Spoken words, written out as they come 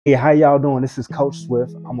Hey, how y'all doing? This is Coach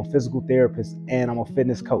Swift. I'm a physical therapist and I'm a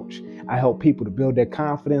fitness coach. I help people to build their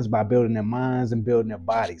confidence by building their minds and building their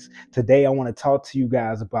bodies. Today, I want to talk to you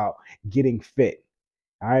guys about getting fit.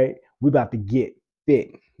 All right, we about to get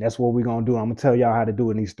fit. That's what we're gonna do. I'm gonna tell y'all how to do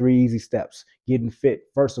it in these 3 easy steps. Getting fit.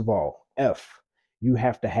 First of all, you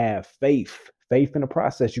have to have faith. Faith in the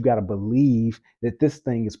process. You got to believe that this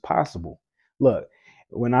thing is possible. Look,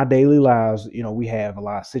 in our daily lives, we have a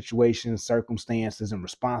lot of situations, circumstances, and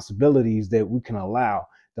responsibilities that we can allow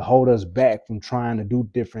to hold us back from trying to do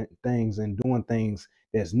different things and doing things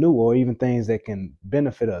that's new or even things that can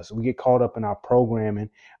benefit us. We get caught up in our programming,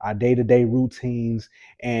 our day-to-day routines,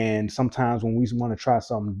 and sometimes when we want to try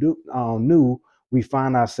something new, we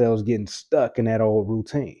find ourselves getting stuck in that old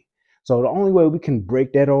routine. So the only way we can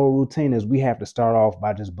break that old routine is we have to start off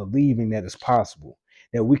by just believing that it's possible,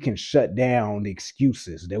 that we can shut down the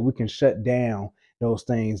excuses, that we can shut down those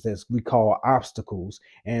things that we call obstacles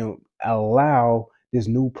and allow this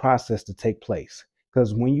new process to take place.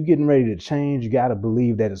 Because when you're getting ready to change, you got to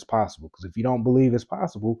believe that it's possible. Because if you don't believe it's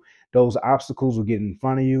possible, those obstacles will get in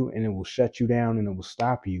front of you and it will shut you down and it will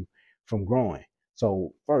stop you from growing.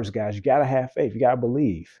 So, first, guys, you got to have faith. You got to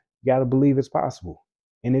believe. You got to believe it's possible.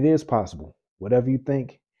 And it is possible. Whatever you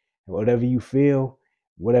think, whatever you feel,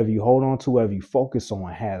 whatever you hold on to, whatever you focus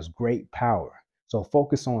on has great power. So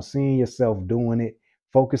focus on seeing yourself doing it.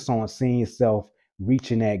 Focus on seeing yourself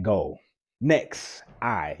reaching that goal. Next,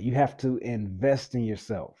 you have to invest in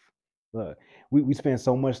yourself. Look, we spend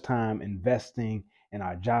so much time investing in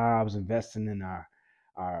our jobs, investing in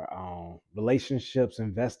our relationships,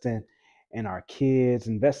 investing in our kids,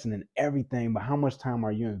 investing in everything. But how much time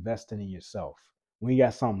are you investing in yourself? When you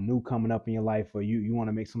got something new coming up in your life or you want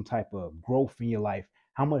to make some type of growth in your life,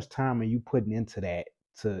 how much time are you putting into that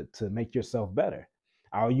to make yourself better?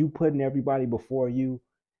 Are you putting everybody before you?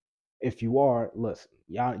 If you are, listen,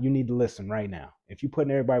 y'all, you need to listen right now. If you're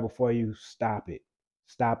putting everybody before you, stop it.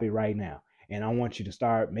 Stop it right now. And I want you to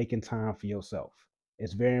start making time for yourself.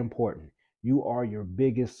 It's very important. You are your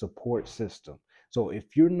biggest support system. So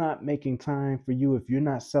if you're not making time for you, if you're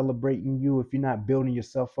not celebrating you, if you're not building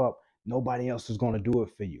yourself up, nobody else is going to do it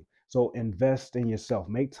for you. So invest in yourself.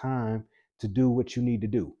 Make time to do what you need to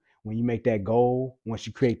do. When you make that goal, once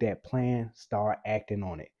you create that plan, start acting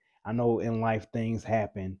on it. I know in life things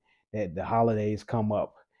happen, that the holidays come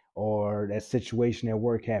up or that situation at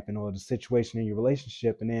work happen or the situation in your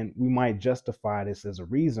relationship, and then we might justify this as a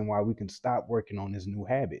reason why we can stop working on this new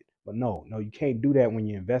habit. But no, you can't do that when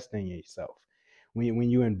you invest in yourself. When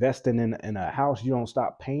you're investing in a house, you don't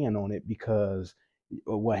stop paying on it because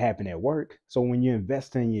of what happened at work. So when you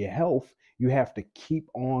invest in your health, you have to keep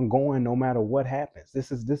on going no matter what happens.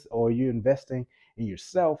 Or you're investing in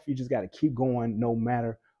yourself, you just got to keep going no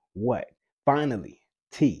matter what. Finally,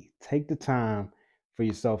 take the time for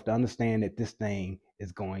yourself to understand that this thing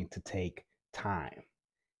is going to take time.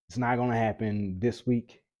 It's not going to happen this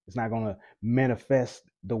week. It's not going to manifest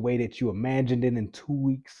the way that you imagined it in 2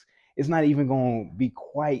 weeks. It's not even going to be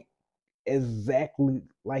quite exactly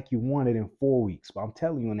like you wanted in 4 weeks. But I'm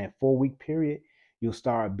telling you, in that 4 week period, you'll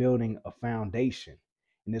start building a foundation.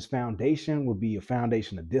 And this foundation will be a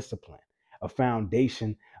foundation of discipline, a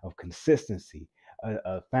foundation of consistency,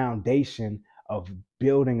 a foundation of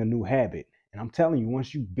building a new habit. And I'm telling you,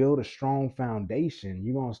 once you build a strong foundation,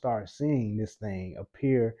 you're going to start seeing this thing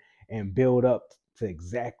appear and build up to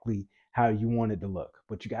exactly how you want it to look.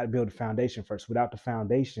 But you got to build a foundation first. Without the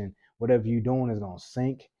foundation, whatever you're doing is going to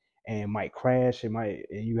sink and might crash. And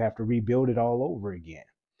you have to rebuild it all over again.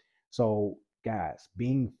 So, guys,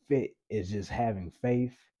 being fit is just having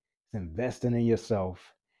faith, it's investing in yourself,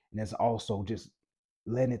 and it's also just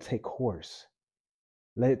letting it take course,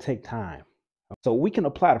 let it take time. So we can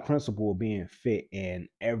apply the principle of being fit in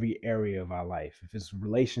every area of our life. If it's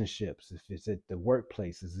relationships, if it's at the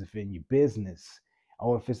workplaces, if in your business,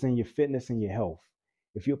 or if it's in your fitness and your health.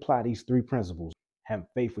 If you apply these 3 principles, having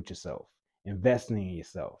faith with yourself, investing in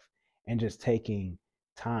yourself, and just taking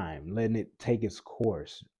time, letting it take its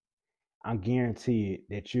course, I guarantee it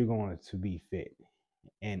that you're going to be fit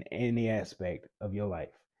in any aspect of your life.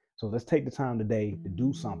 So let's take the time today to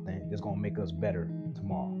do something that's going to make us better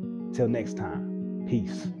tomorrow. Till next time,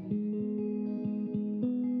 peace.